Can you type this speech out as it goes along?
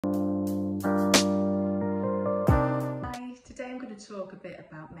bit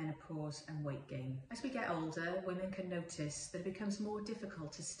about menopause and weight gain. As we get older, women can notice that it becomes more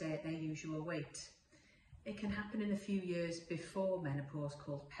difficult to stay at their usual weight. It can happen in a few years before menopause,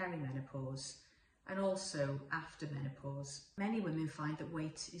 called perimenopause, and also after menopause. Many women find that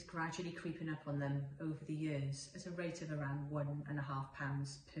weight is gradually creeping up on them over the years at a rate of around 1.5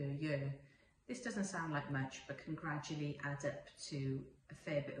 pounds per year. This doesn't sound like much, but can gradually add up to a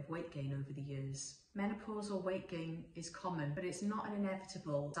fair bit of weight gain over the years. Menopausal weight gain is common, but it's not an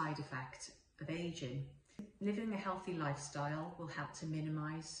inevitable side effect of ageing. Living a healthy lifestyle will help to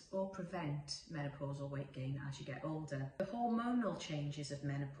minimise or prevent menopausal weight gain as you get older. The hormonal changes of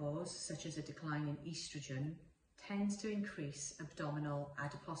menopause, such as a decline in estrogen, tends to increase abdominal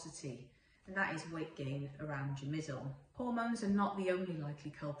adiposity, and that is weight gain around your middle. Hormones are not the only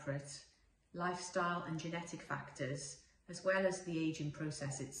likely culprit. Lifestyle and genetic factors, as well as the ageing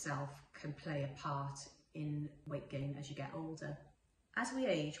process itself, can play a part in weight gain as you get older. As we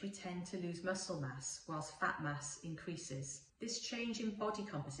age, we tend to lose muscle mass whilst fat mass increases. This change in body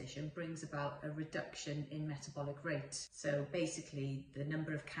composition brings about a reduction in metabolic rate. So basically, the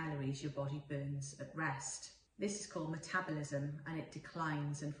number of calories your body burns at rest. This is called metabolism, and it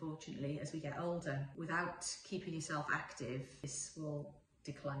declines, unfortunately, as we get older. Without keeping yourself active, this will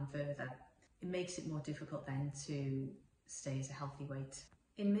decline further. It makes it more difficult then to stay at a healthy weight.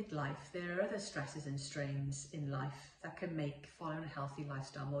 In midlife, there are other stresses and strains in life that can make following a healthy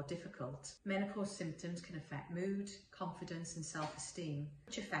lifestyle more difficult. Menopause symptoms can affect mood, confidence and self-esteem,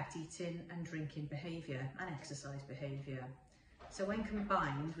 which affect eating and drinking behaviour and exercise behaviour. So when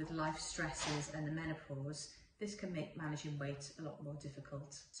combined with life stresses and the menopause, this can make managing weight a lot more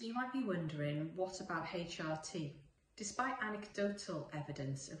difficult. So you might be wondering, what about HRT? Despite anecdotal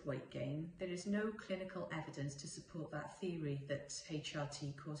evidence of weight gain, there is no clinical evidence to support that theory that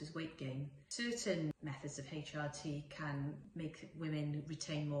HRT causes weight gain. Certain methods of HRT can make women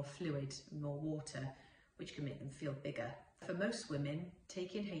retain more fluid, more water, which can make them feel bigger. For most women,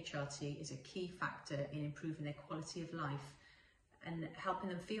 taking HRT is a key factor in improving their quality of life and helping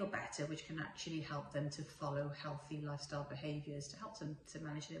them feel better, which can actually help them to follow healthy lifestyle behaviours to help them to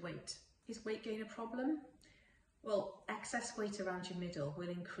manage their weight. Is weight gain a problem? Well, excess weight around your middle will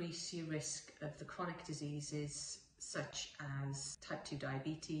increase your risk of the chronic diseases such as type 2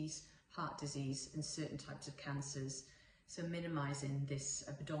 diabetes, heart disease and certain types of cancers. So minimising this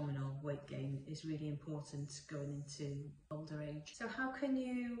abdominal weight gain is really important going into older age. So how can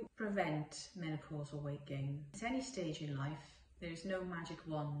you prevent menopausal weight gain? At any stage in life, there is no magic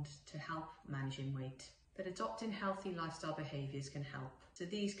wand to help managing weight, but adopting healthy lifestyle behaviours can help. So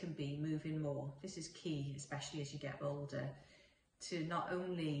these can be moving more. This is key, especially as you get older, to not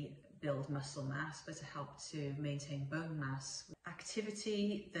only build muscle mass, but to help to maintain bone mass.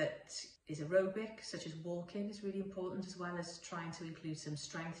 Activity that is aerobic, such as walking, is really important, as well as trying to include some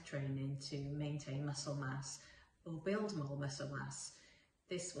strength training to maintain muscle mass or build more muscle mass.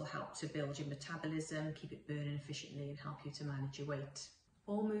 This will help to build your metabolism, keep it burning efficiently and help you to manage your weight.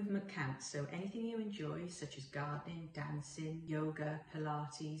 All movement counts, so anything you enjoy, such as gardening, dancing, yoga,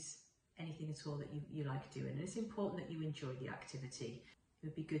 Pilates, anything at all that you like doing. And it's important that you enjoy the activity. It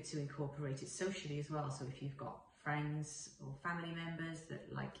would be good to incorporate it socially as well, so if you've got friends or family members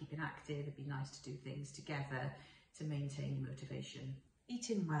that like keeping active, it'd be nice to do things together to maintain your motivation.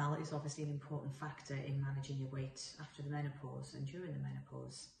 Eating well is obviously an important factor in managing your weight after the menopause and during the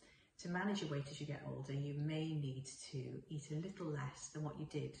menopause. To manage your weight as you get older, you may need to eat a little less than what you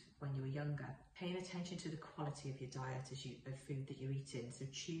did when you were younger. Paying attention to the quality of your diet of food that you're eating. So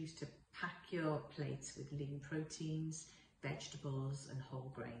choose to pack your plates with lean proteins, vegetables and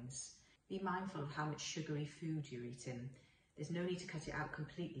whole grains. Be mindful of how much sugary food you're eating. There's no need to cut it out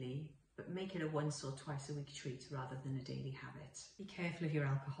completely, but make it a once or twice a week treat rather than a daily habit. Be careful of your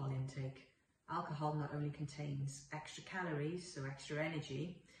alcohol intake. Alcohol not only contains extra calories, so extra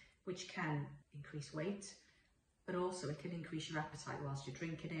energy, which can increase weight, but also it can increase your appetite whilst you're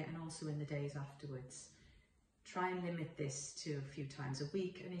drinking it and also in the days afterwards. Try and limit this to a few times a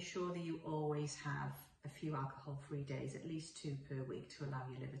week and ensure that you always have a few alcohol-free days, at least 2 per week, to allow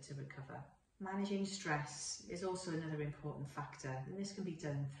your liver to recover. Managing stress is also another important factor, and this can be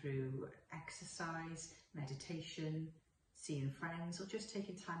done through exercise, meditation, seeing friends, or just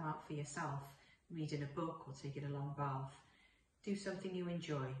taking time out for yourself, reading a book or taking a long bath. Do something you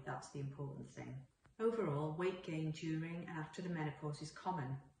enjoy, that's the important thing. Overall, weight gain during and after the menopause is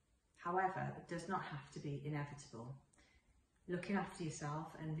common. However, it does not have to be inevitable. Looking after yourself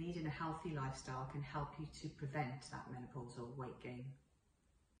and leading a healthy lifestyle can help you to prevent that menopausal weight gain.